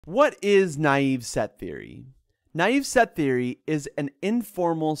What is naive set theory? Naive set theory is an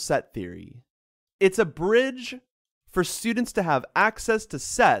informal set theory. It's a bridge for students to have access to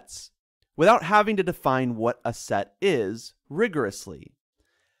sets without having to define what a set is rigorously.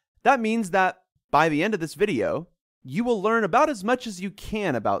 That means that by the end of this video, you will learn about as much as you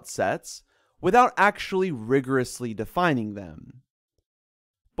can about sets without actually rigorously defining them.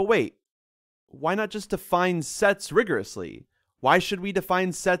 But wait, why not just define sets rigorously? Why should we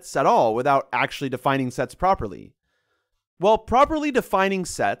define sets at all without actually defining sets properly? Well, properly defining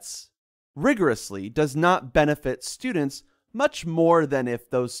sets rigorously does not benefit students much more than if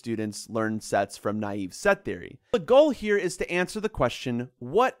those students learn sets from naive set theory. The goal here is to answer the question,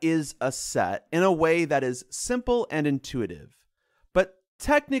 what is a set, in a way that is simple and intuitive, but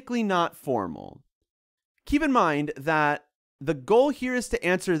technically not formal. Keep in mind that the goal here is to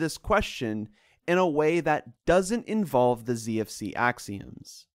answer this question in a way that doesn't involve the ZFC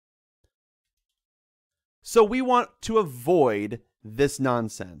axioms. So we want to avoid this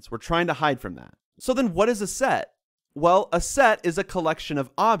nonsense. We're trying to hide from that. So then what is a set? Well, a set is a collection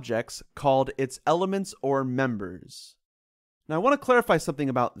of objects called its elements or members. Now I want to clarify something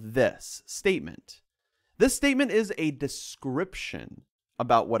about this statement. This statement is a description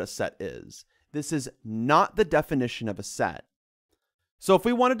about what a set is. This is not the definition of a set. So if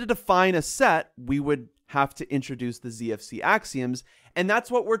we wanted to define a set, we would have to introduce the ZFC axioms, and that's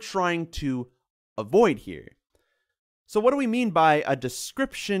what we're trying to avoid here. So what do we mean by a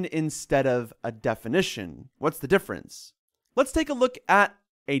description instead of a definition? What's the difference? Let's take a look at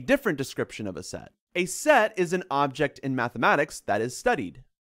a different description of a set. A set is an object in mathematics that is studied.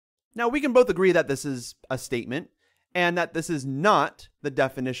 Now we can both agree that this is a statement and that this is not the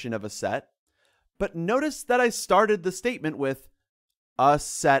definition of a set, but notice that I started the statement with a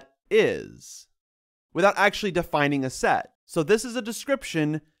set is, without actually defining a set. So this is a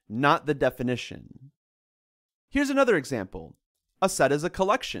description, not the definition. Here's another example. A set is a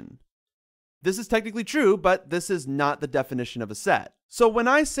collection. This is technically true, but this is not the definition of a set. So when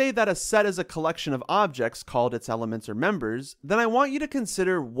I say that a set is a collection of objects called its elements or members, then I want you to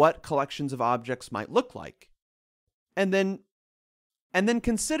consider what collections of objects might look like. And then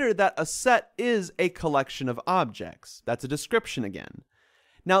consider that a set is a collection of objects. That's a description again.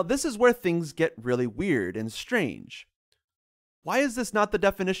 Now, this is where things get really weird and strange. Why is this not the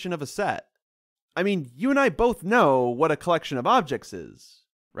definition of a set? I mean, you and I both know what a collection of objects is,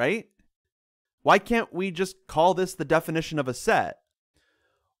 right? Why can't we just call this the definition of a set?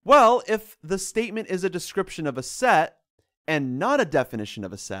 Well, if the statement is a description of a set and not a definition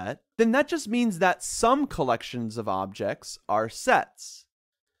of a set, then that just means that some collections of objects are sets.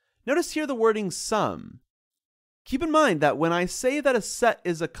 Notice here the wording some. Keep in mind that when I say that a set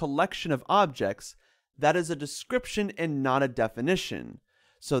is a collection of objects, that is a description and not a definition.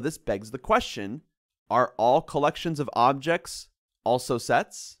 So this begs the question, are all collections of objects also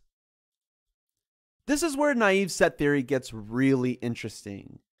sets? This is where naive set theory gets really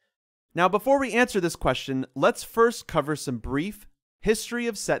interesting. Now, before we answer this question, let's first cover some brief history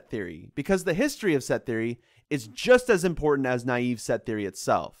of set theory, because the history of set theory is just as important as naive set theory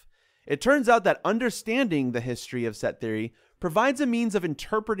itself. It turns out that understanding the history of set theory provides a means of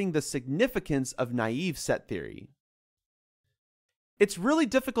interpreting the significance of naive set theory. It's really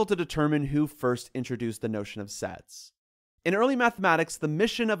difficult to determine who first introduced the notion of sets. In early mathematics, the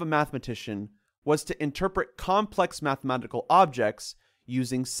mission of a mathematician was to interpret complex mathematical objects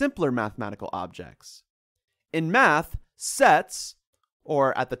using simpler mathematical objects. In math, sets,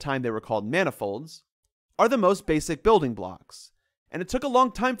 or at the time they were called manifolds, are the most basic building blocks. And it took a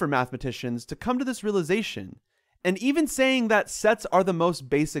long time for mathematicians to come to this realization. And even saying that sets are the most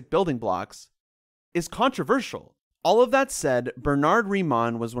basic building blocks is controversial. All of that said, Bernard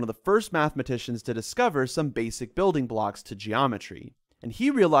Riemann was one of the first mathematicians to discover some basic building blocks to geometry. And he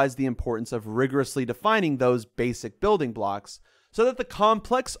realized the importance of rigorously defining those basic building blocks so that the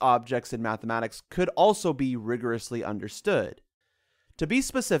complex objects in mathematics could also be rigorously understood. To be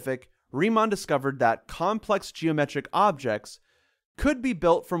specific, Riemann discovered that complex geometric objects could be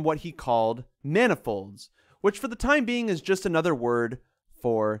built from what he called manifolds, which for the time being is just another word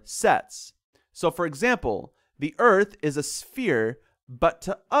for sets. So for example, the Earth is a sphere, but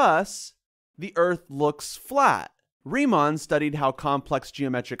to us, the Earth looks flat. Riemann studied how complex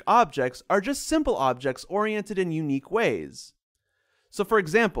geometric objects are just simple objects oriented in unique ways. So for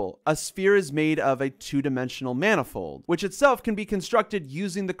example, a sphere is made of a two-dimensional manifold, which itself can be constructed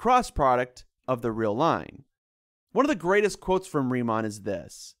using the cross product of the real line. One of the greatest quotes from Riemann is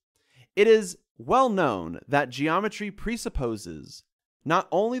this: "It is well known that geometry presupposes not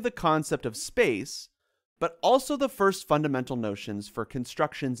only the concept of space, but also the first fundamental notions for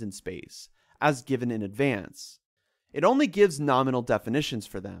constructions in space, as given in advance. It only gives nominal definitions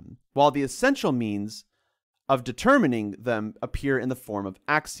for them, while the essential means of determining them appear in the form of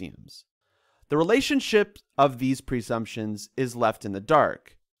axioms. The relationship of these presumptions is left in the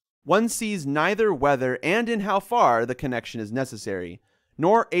dark. One sees neither whether and in how far the connection is necessary,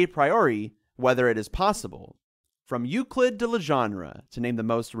 nor a priori whether it is possible. From Euclid to Legendre, to name the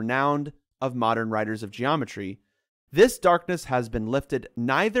most renowned of modern writers of geometry, this darkness has been lifted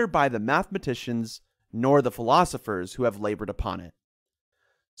neither by the mathematicians nor the philosophers who have labored upon it.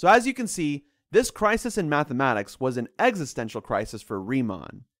 So as you can see, this crisis in mathematics was an existential crisis for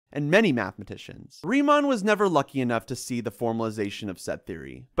Riemann and many mathematicians. Riemann was never lucky enough to see the formalization of set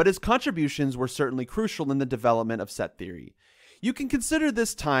theory, but his contributions were certainly crucial in the development of set theory. You can consider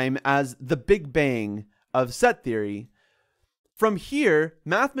this time as the Big Bang of set theory. From here,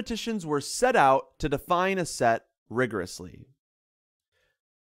 mathematicians were set out to define a set rigorously.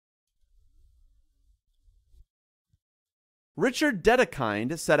 Richard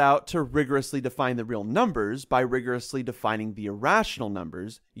Dedekind set out to rigorously define the real numbers by rigorously defining the irrational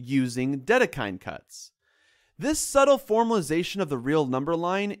numbers using Dedekind cuts. This subtle formalization of the real number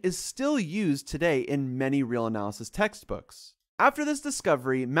line is still used today in many real analysis textbooks. After this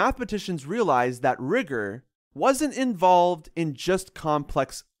discovery, mathematicians realized that rigor wasn't involved in just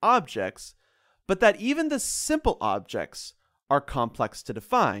complex objects, but that even the simple objects are complex to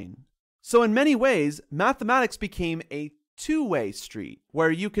define. So in many ways, mathematics became a two-way street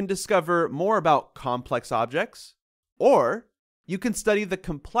where you can discover more about complex objects, or you can study the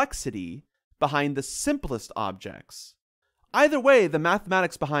complexity behind the simplest objects. Either way, the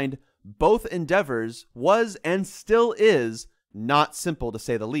mathematics behind both endeavors was and still is not simple, to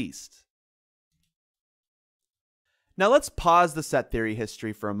say the least. Now let's pause the set theory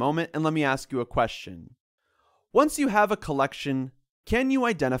history for a moment and let me ask you a question. Once you have a collection, can you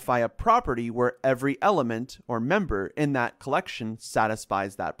identify a property where every element or member in that collection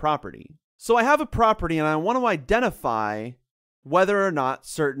satisfies that property? So I have a property and I want to identify whether or not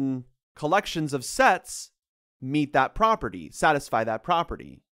certain collections of sets meet that property, satisfy that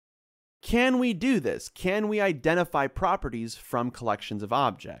property. Can we do this? Can we identify properties from collections of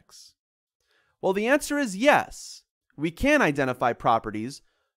objects? Well, the answer is yes. We can identify properties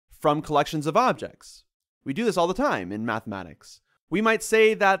from collections of objects. We do this all the time in mathematics. We might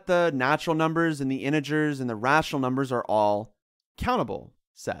say that the natural numbers and the integers and the rational numbers are all countable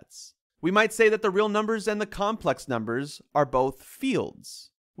sets. We might say that the real numbers and the complex numbers are both fields.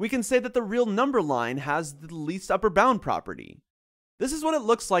 We can say that the real number line has the least upper bound property. This is what it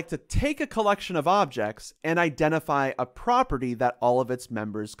looks like to take a collection of objects and identify a property that all of its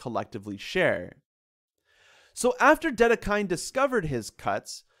members collectively share. So after Dedekind discovered his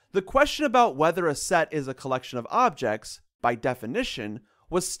cuts, the question about whether a set is a collection of objects, by definition,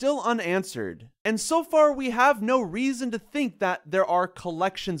 was still unanswered. And so far, we have no reason to think that there are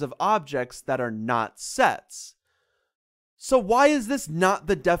collections of objects that are not sets. So why is this not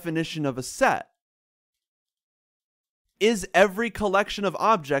the definition of a set? Is every collection of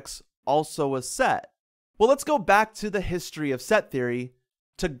objects also a set? Well, let's go back to the history of set theory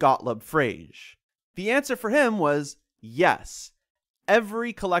to Gottlob Frege. The answer for him was yes,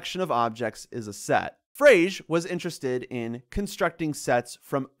 every collection of objects is a set. Frege was interested in constructing sets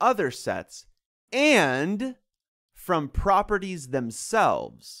from other sets and from properties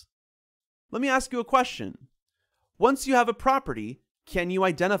themselves. Let me ask you a question. Once you have a property, can you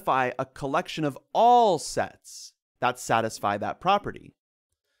identify a collection of all sets that satisfy that property?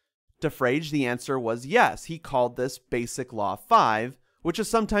 To Frege, the answer was yes. He called this basic law 5, which is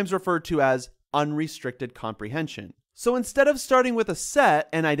sometimes referred to as unrestricted comprehension. So instead of starting with a set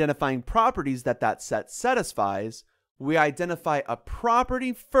and identifying properties that that set satisfies, we identify a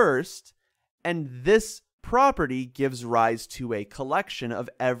property first, and this property gives rise to a collection of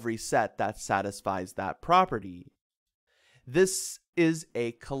every set that satisfies that property. This is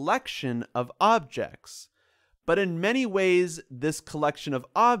a collection of objects, but in many ways, this collection of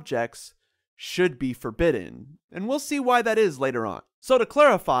objects should be forbidden, and we'll see why that is later on. So to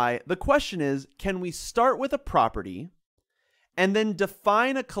clarify, the question is, can we start with a property and then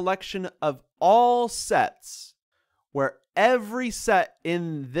define a collection of all sets where every set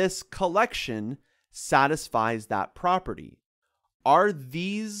in this collection satisfies that property? Are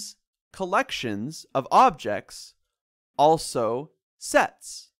these collections of objects also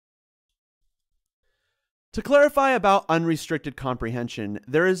sets? To clarify about unrestricted comprehension,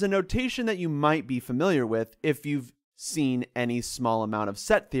 there is a notation that you might be familiar with if you've seen any small amount of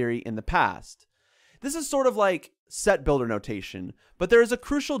set theory in the past. This is sort of like set builder notation, but there is a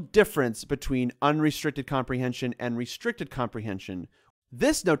crucial difference between unrestricted comprehension and restricted comprehension.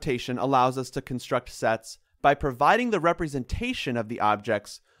 This notation allows us to construct sets by providing the representation of the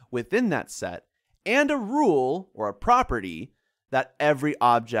objects within that set and a rule or a property that every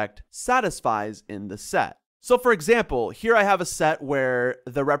object satisfies in the set. So for example, here I have a set where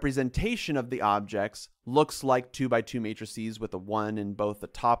the representation of the objects looks like 2x2 matrices with a 1 in both the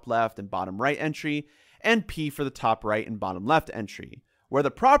top left and bottom right entry, and P for the top right and bottom left entry, where the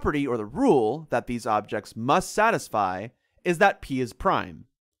property or the rule that these objects must satisfy is that P is prime.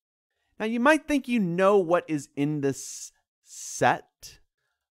 Now you might think you know what is in this set,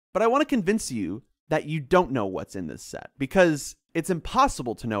 but I want to convince you that you don't know what's in this set, because it's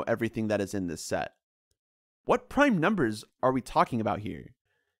impossible to know everything that is in this set. What prime numbers are we talking about here?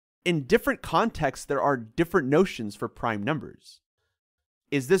 In different contexts, there are different notions for prime numbers.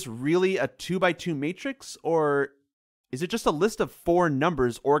 Is this really a 2x2 matrix, or is it just a list of 4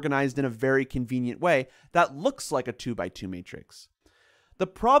 numbers organized in a very convenient way that looks like a 2x2 matrix? The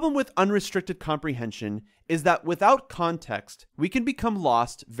problem with unrestricted comprehension is that without context, we can become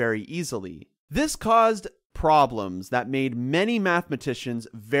lost very easily. This caused problems that made many mathematicians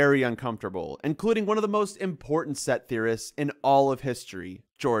very uncomfortable, including one of the most important set theorists in all of history,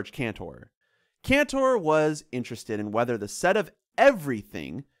 George Cantor. Cantor was interested in whether the set of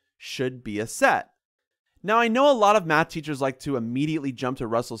everything should be a set. Now, I know a lot of math teachers like to immediately jump to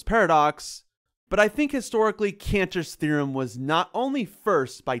Russell's paradox, but I think historically Cantor's theorem was not only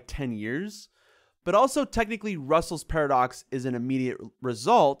first by 10 years, but also technically Russell's paradox is an immediate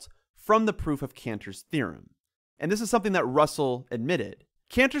result from the proof of Cantor's theorem. And this is something that Russell admitted.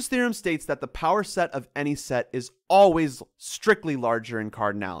 Cantor's theorem states that the power set of any set is always strictly larger in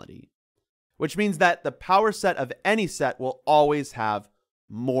cardinality, which means that the power set of any set will always have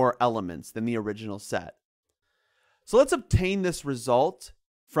more elements than the original set. So let's obtain this result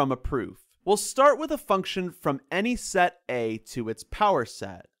from a proof. We'll start with a function from any set A to its power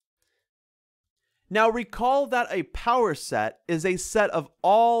set. Now recall that a power set is a set of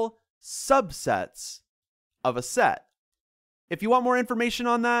all subsets of a set. If you want more information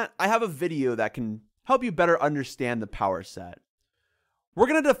on that, I have a video that can help you better understand the power set. We're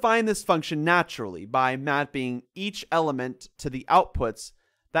going to define this function naturally by mapping each element to the outputs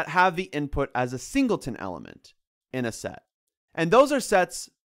that have the input as a singleton element in a set. And those are sets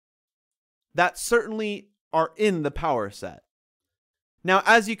that certainly are in the power set. Now,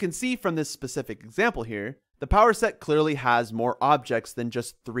 as you can see from this specific example here, the power set clearly has more objects than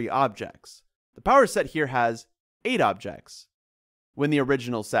just 3 objects. The power set here has 8 objects, when the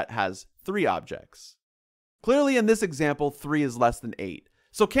original set has 3 objects. Clearly in this example, 3 is less than 8.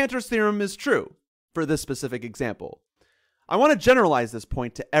 So Cantor's theorem is true for this specific example. I want to generalize this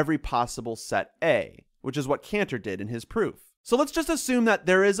point to every possible set A, which is what Cantor did in his proof. So let's just assume that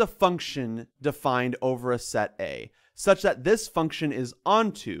there is a function defined over a set A, such that this function is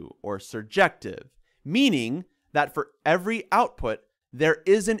onto or surjective, meaning that for every output, there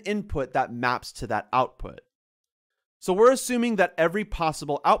is an input that maps to that output. So we're assuming that every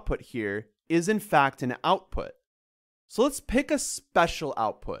possible output here is in fact an output. So let's pick a special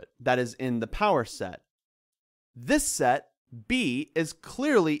output that is in the power set. This set, B, is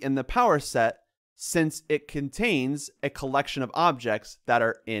clearly in the power set since it contains a collection of objects that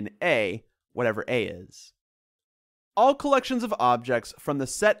are in A, whatever A is. All collections of objects from the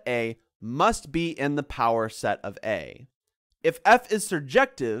set A must be in the power set of A. If F is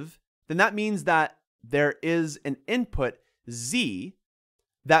surjective, then that means that there is an input Z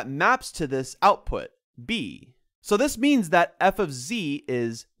that maps to this output B. So this means that F of Z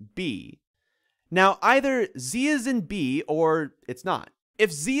is B. Now either Z is in B or it's not.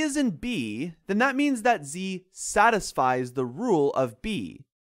 If Z is in B, then that means that Z satisfies the rule of B,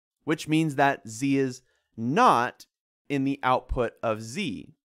 which means that Z is not in the output of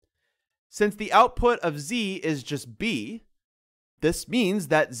Z. Since the output of Z is just B, this means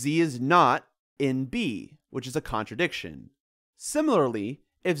that Z is not in B, which is a contradiction. Similarly,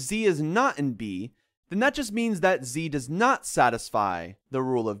 if Z is not in B, then that just means that Z does not satisfy the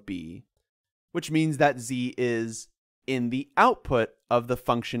rule of B, which means that Z is in the output of the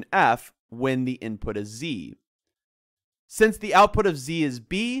function f when the input is Z. Since the output of Z is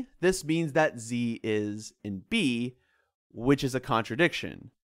B, this means that Z is in B, which is a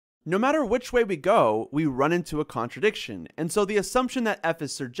contradiction. No matter which way we go, we run into a contradiction, and so the assumption that f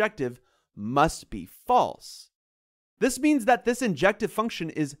is surjective must be false. This means that this injective function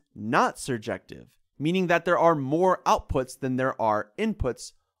is not surjective, meaning that there are more outputs than there are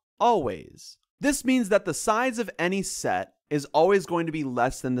inputs always. This means that the size of any set is always going to be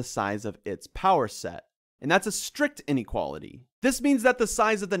less than the size of its power set, and that's a strict inequality. This means that the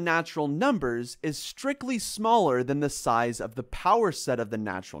size of the natural numbers is strictly smaller than the size of the power set of the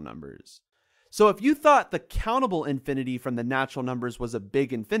natural numbers. So if you thought the countable infinity from the natural numbers was a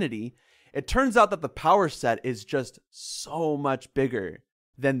big infinity, it turns out that the power set is just so much bigger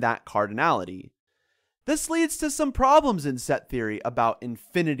than that cardinality. This leads to some problems in set theory about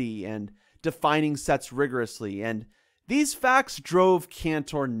infinity and defining sets rigorously, and these facts drove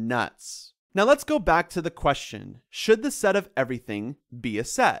Cantor nuts. Now let's go back to the question, should the set of everything be a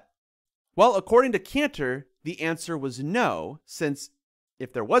set? Well, according to Cantor, the answer was no, since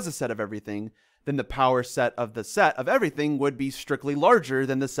if there was a set of everything, then the power set of the set of everything would be strictly larger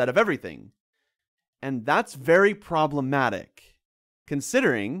than the set of everything. And that's very problematic,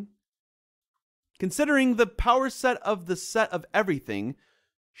 considering the power set of the set of everything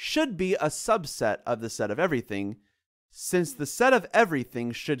should be a subset of the set of everything, since the set of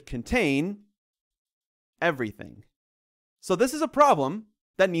everything should contain everything. So this is a problem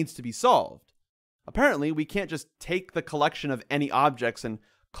that needs to be solved. Apparently, we can't just take the collection of any objects and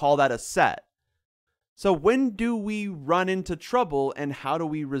call that a set. So when do we run into trouble, and how do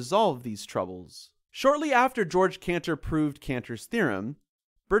we resolve these troubles? Shortly after George Cantor proved Cantor's theorem,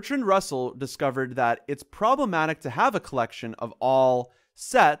 Bertrand Russell discovered that it's problematic to have a collection of all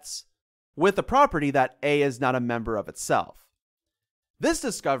sets with the property that A is not a member of itself. This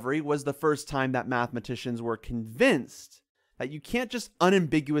discovery was the first time that mathematicians were convinced that you can't just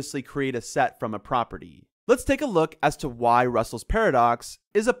unambiguously create a set from a property. Let's take a look as to why Russell's paradox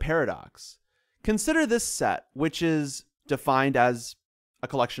is a paradox. Consider this set, which is defined as a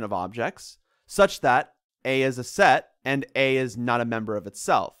collection of objects, such that A is a set and A is not a member of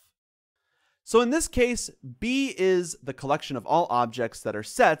itself. So in this case, B is the collection of all objects that are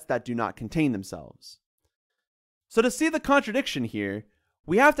sets that do not contain themselves. So to see the contradiction here,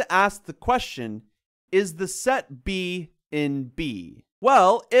 we have to ask the question, is the set B in B?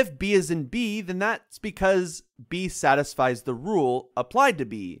 Well, if B is in B, then that's because B satisfies the rule applied to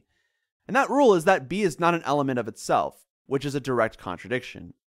B. And that rule is that B is not an element of itself, which is a direct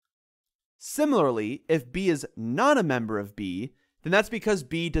contradiction. Similarly, if B is not a member of B, then that's because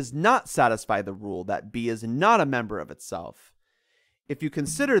B does not satisfy the rule that B is not a member of itself. If you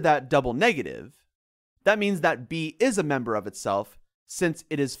consider that double negative, that means that B is a member of itself, since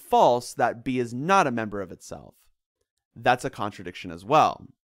it is false that B is not a member of itself. That's a contradiction as well.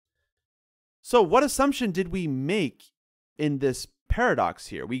 So what assumption did we make in this paradox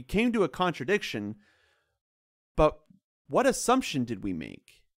here? We came to a contradiction, but what assumption did we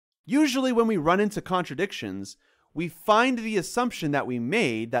make? Usually when we run into contradictions, we find the assumption that we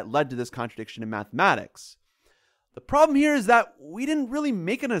made that led to this contradiction in mathematics. The problem here is that we didn't really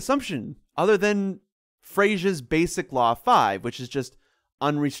make an assumption other than Frase's basic law 5, which is just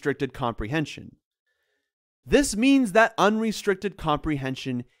unrestricted comprehension. This means that unrestricted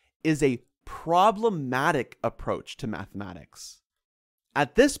comprehension is a problematic approach to mathematics.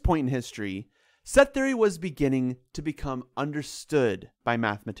 At this point in history, set theory was beginning to become understood by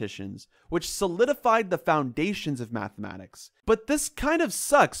mathematicians, which solidified the foundations of mathematics. But this kind of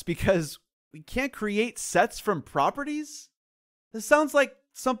sucks because we can't create sets from properties? This sounds like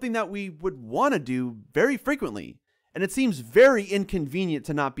something that we would want to do very frequently, and it seems very inconvenient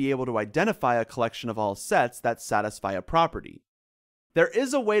to not be able to identify a collection of all sets that satisfy a property. There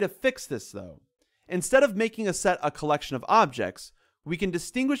is a way to fix this though. Instead of making a set a collection of objects, we can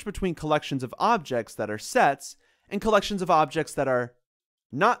distinguish between collections of objects that are sets and collections of objects that are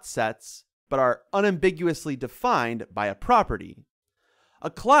not sets, but are unambiguously defined by a property. A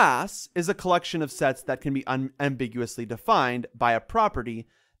class is a collection of sets that can be unambiguously defined by a property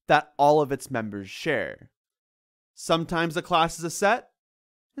that all of its members share. Sometimes a class is a set,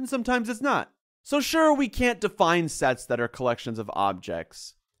 and sometimes it's not. So sure, we can't define sets that are collections of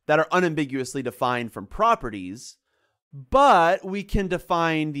objects that are unambiguously defined from properties, but we can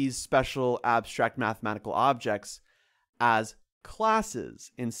define these special abstract mathematical objects as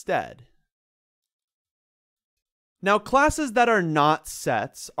classes instead. Now, classes that are not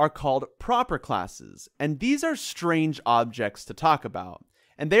sets are called proper classes, and these are strange objects to talk about,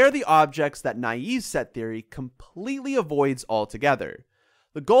 and they are the objects that naive set theory completely avoids altogether.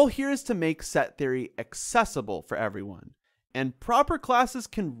 The goal here is to make set theory accessible for everyone, and proper classes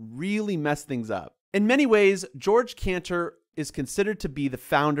can really mess things up. In many ways, George Cantor is considered to be the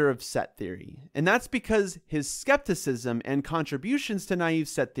founder of set theory, and that's because his skepticism and contributions to naive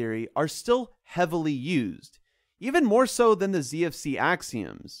set theory are still heavily used, even more so than the ZFC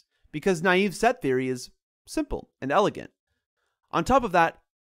axioms, because naive set theory is simple and elegant. On top of that,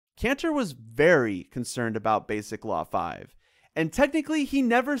 Cantor was very concerned about basic law 5, and technically he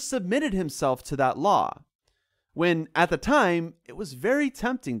never submitted himself to that law. when at the time it was very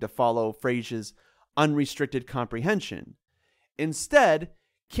tempting to follow Frase's unrestricted comprehension. Instead,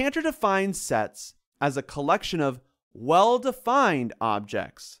 Cantor defines sets as a collection of well-defined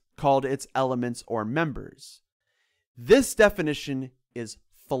objects called its elements or members. This definition is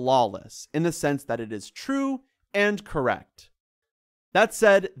flawless in the sense that it is true and correct. That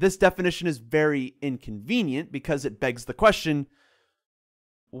said, this definition is very inconvenient because it begs the question,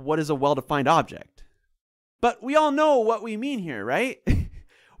 what is a well-defined object? But we all know what we mean here, right?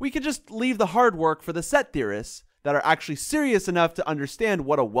 We could just leave the hard work for the set theorists that are actually serious enough to understand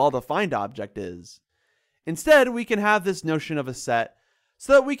what a well-defined object is. Instead, we can have this notion of a set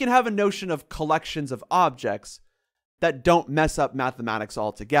so that we can have a notion of collections of objects that don't mess up mathematics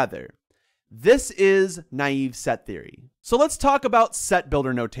altogether. This is naive set theory. So let's talk about set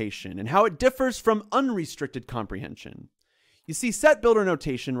builder notation and how it differs from unrestricted comprehension. You see, set builder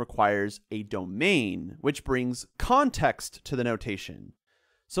notation requires a domain, which brings context to the notation.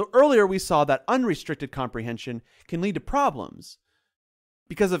 So earlier we saw that unrestricted comprehension can lead to problems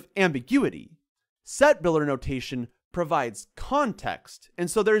because of ambiguity. Set builder notation provides context, and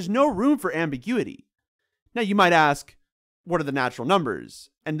so there's no room for ambiguity. Now you might ask, what are the natural numbers?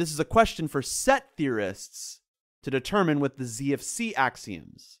 And this is a question for set theorists to determine with the Z of C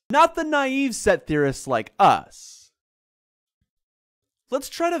axioms, not the naive set theorists like us. Let's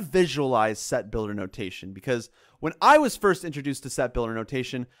try to visualize set builder notation, because when I was first introduced to set builder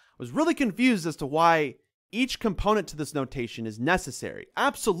notation, I was really confused as to why each component to this notation is necessary,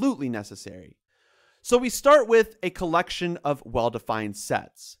 absolutely necessary. So we start with a collection of well-defined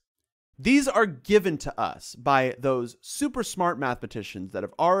sets. These are given to us by those super smart mathematicians that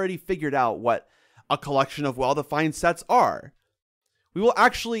have already figured out what a collection of well-defined sets are. We will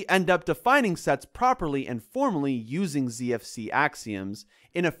actually end up defining sets properly and formally using ZFC axioms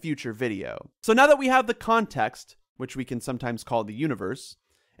in a future video. So now that we have the context, which we can sometimes call the universe,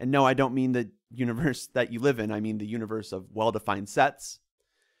 and no, I don't mean the universe that you live in, I mean the universe of well-defined sets,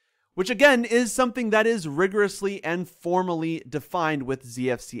 which again is something that is rigorously and formally defined with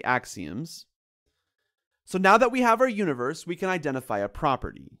ZFC axioms. So now that we have our universe, we can identify a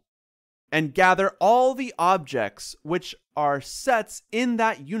property and gather all the objects which are sets in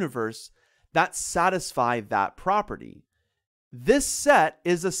that universe that satisfy that property. This set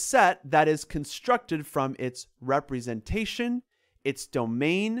is a set that is constructed from its representation, its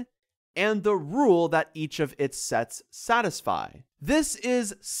domain, and the rule that each of its sets satisfy. This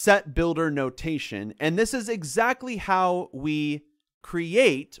is set builder notation, and this is exactly how we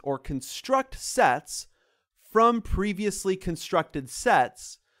create or construct sets from previously constructed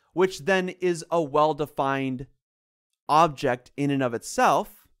sets, which then is a well-defined object in and of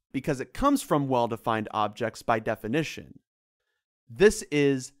itself, because it comes from well-defined objects by definition. This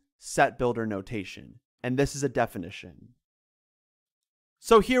is set builder notation, and this is a definition.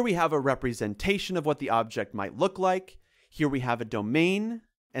 So here we have a representation of what the object might look like. Here we have a domain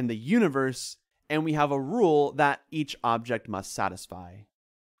and the universe, and we have a rule that each object must satisfy.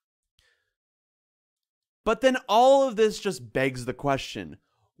 But then all of this just begs the question,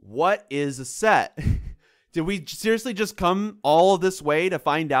 what is a set? Did we seriously just come all this way to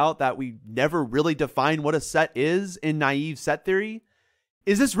find out that we never really defined what a set is in naive set theory?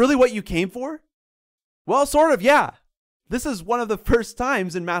 Is this really what you came for? Well, sort of, yeah. This is one of the first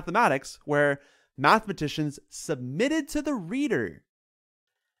times in mathematics where mathematicians submitted to the reader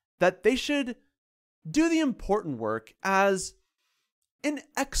that they should do the important work as an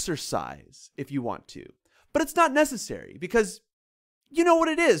exercise if you want to. But it's not necessary because you know what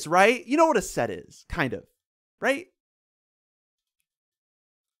it is, right? You know what a set is, kind of, right?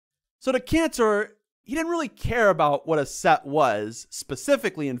 So to Cantor, he didn't really care about what a set was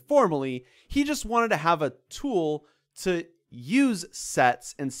specifically and formally. He just wanted to have a tool to use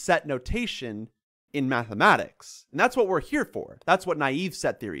sets and set notation in mathematics. And that's what we're here for. That's what naive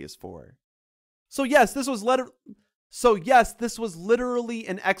set theory is for. So yes, this was literally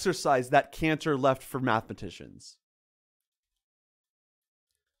an exercise that Cantor left for mathematicians.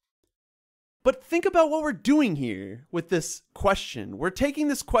 But think about what we're doing here with this question. We're taking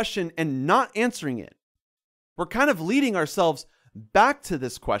this question and not answering it. We're kind of leading ourselves back to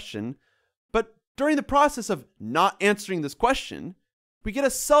this question, but during the process of not answering this question, we get a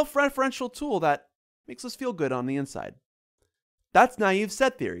self-referential tool that makes us feel good on the inside. That's naive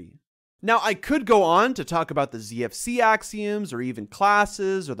set theory. Now, I could go on to talk about the ZFC axioms or even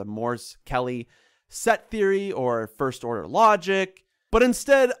classes or the Morse-Kelley set theory or first-order logic, but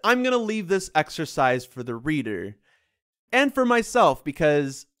instead, I'm going to leave this exercise for the reader and for myself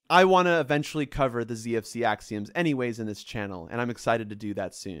because I want to eventually cover the ZFC axioms anyways in this channel, and I'm excited to do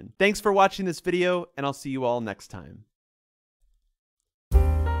that soon. Thanks for watching this video, and I'll see you all next time.